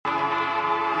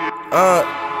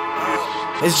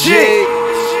It's G.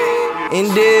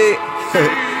 Indeed.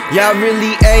 Y'all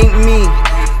really ain't me.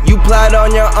 You plot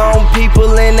on your own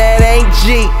people and that ain't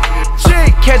G.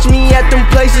 Catch me at them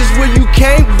places where you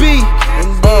can't be.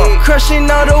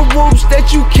 Crushing all the whoops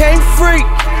that you can't freak.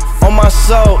 On my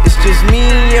soul, it's just me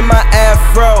and my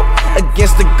afro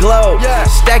against the globe.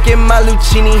 Stacking my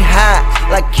Lucini high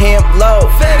like Camp Low.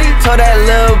 Told that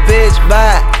little bitch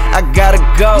bye, I gotta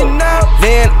go.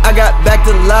 Then I got back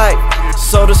to life,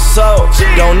 soul to soul.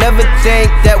 Don't ever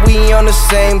think that we on the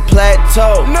same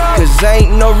plateau, cause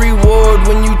ain't no reward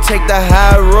when you take the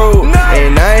high road.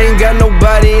 And I ain't got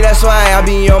nobody, that's why I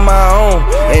be on my own.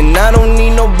 And I don't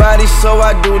need nobody, so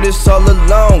I do this all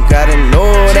alone. Gotta know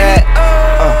that.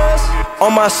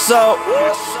 On my soul,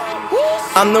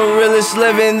 I'm the realest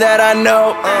living that I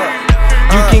know.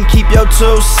 You can keep your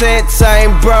 2 cents, I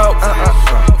ain't broke.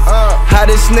 How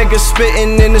this nigga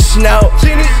spittin' in the snow.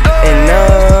 And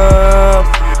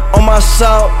on my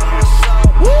soul,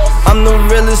 I'm the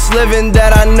realest living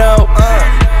that I know.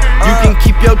 You can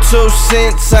keep your 2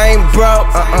 cents, I ain't broke.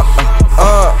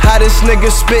 How this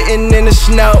nigga spittin' in the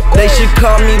snow. They should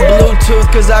call me Bluetooth,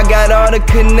 cause I got all the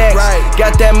connects.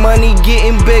 Got that money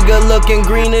getting bigger, looking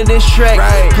greener than Shrek.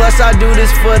 Plus I do this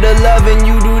for the love and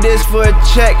you do this for a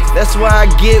check. That's why I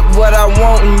get what I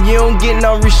want and you don't get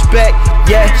no respect.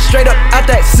 Yeah, straight up out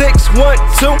that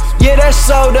 612, yeah, that's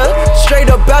soda. Straight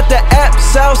up out the app,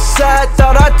 Southside,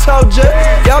 thought I told ya.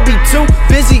 Y'all be too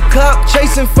busy clout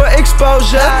chasing for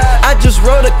exposure. I just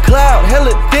rode a cloud,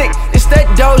 hella thick, it's that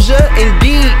Doja.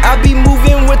 Indeed, I be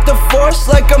moving with the force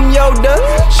like I'm Yoda.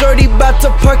 Shorty bout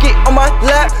to park it on my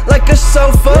lap like a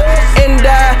sofa. And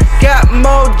I got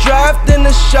more drive than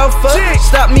a chauffeur.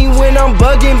 Stop me when I'm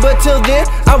bugging, but till then,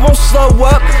 I won't slow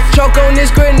up. Choke on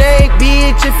this grenade,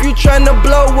 bitch, if you tryna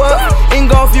blow up.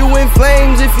 Engulf you in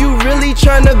flames if you really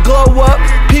tryna glow up.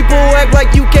 People act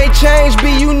like you can't change,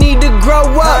 but you need to grow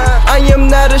up. I am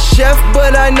not a chef,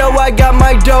 but I know I got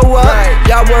my dough up.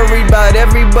 Y'all worried about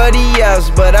everybody else,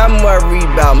 but I'm worried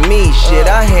about me. Shit,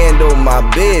 I handle my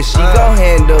bitch, she gon'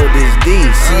 handle this D.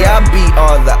 See, I beat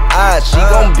all the odds, she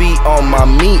gon' beat on my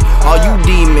meat. All you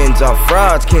demons are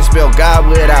frauds, can't spell God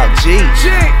without G.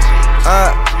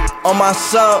 On my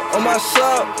soul,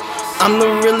 I'm the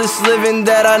realest living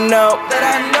that I know.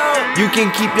 You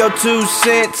can keep your 2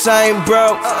 cents, I ain't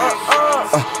broke.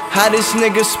 How this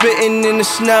nigga spittin' in the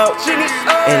snow.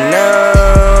 And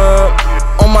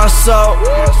on my soul,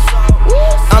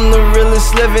 I'm the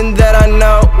realest living that I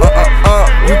know.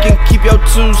 You can keep your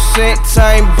 2 cents,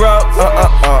 I ain't broke.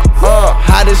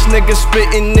 How this nigga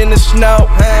spittin' in the snow.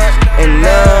 And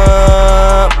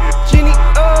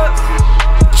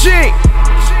G,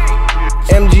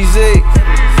 MGZ.